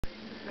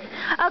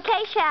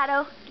Okay,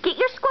 Shadow. Get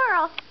your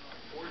squirrel.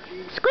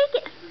 Squeak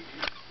it.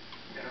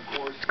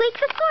 Squeak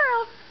the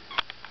squirrel.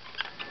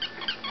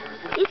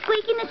 He's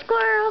squeaking the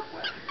squirrel.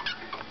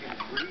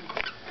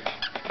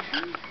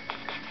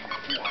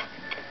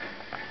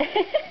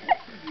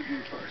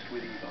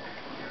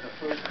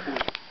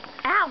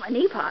 Ow, my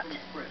knee popped.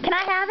 Can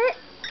I have it?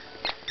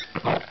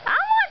 I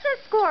want the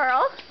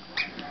squirrel.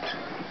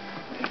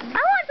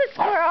 I want the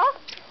squirrel.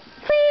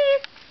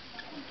 Please.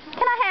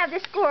 Can I have the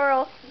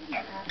squirrel?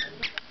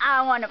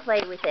 I want to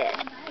play with it.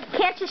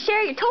 Can't you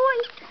share your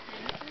toys?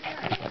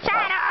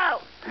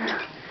 Shadow!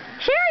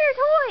 Share your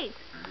toys!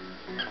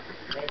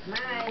 That's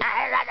mine.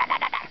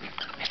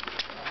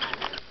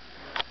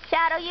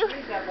 Shadow, you...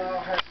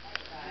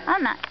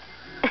 I'm not...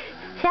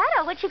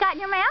 Shadow, what you got in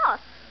your mouth?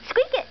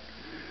 Squeak it.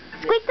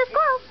 Squeak the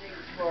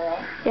squirrel.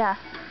 Yeah.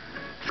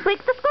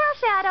 Squeak the squirrel,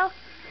 Shadow.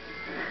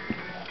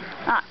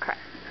 Oh, crap.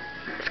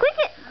 Squeak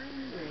it.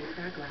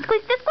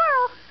 Squeak the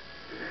squirrel.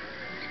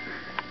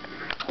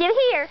 Give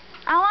here.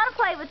 I want to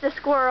play with the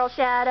squirrel,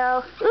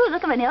 Shadow. Ooh,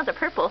 look at my nails are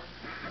purple.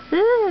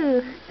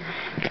 Ooh.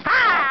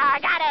 Ah, I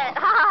got it.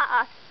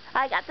 Ha!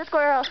 I got the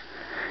squirrel.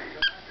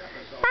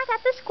 I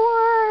got the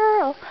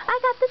squirrel. I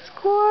got the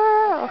squirrel.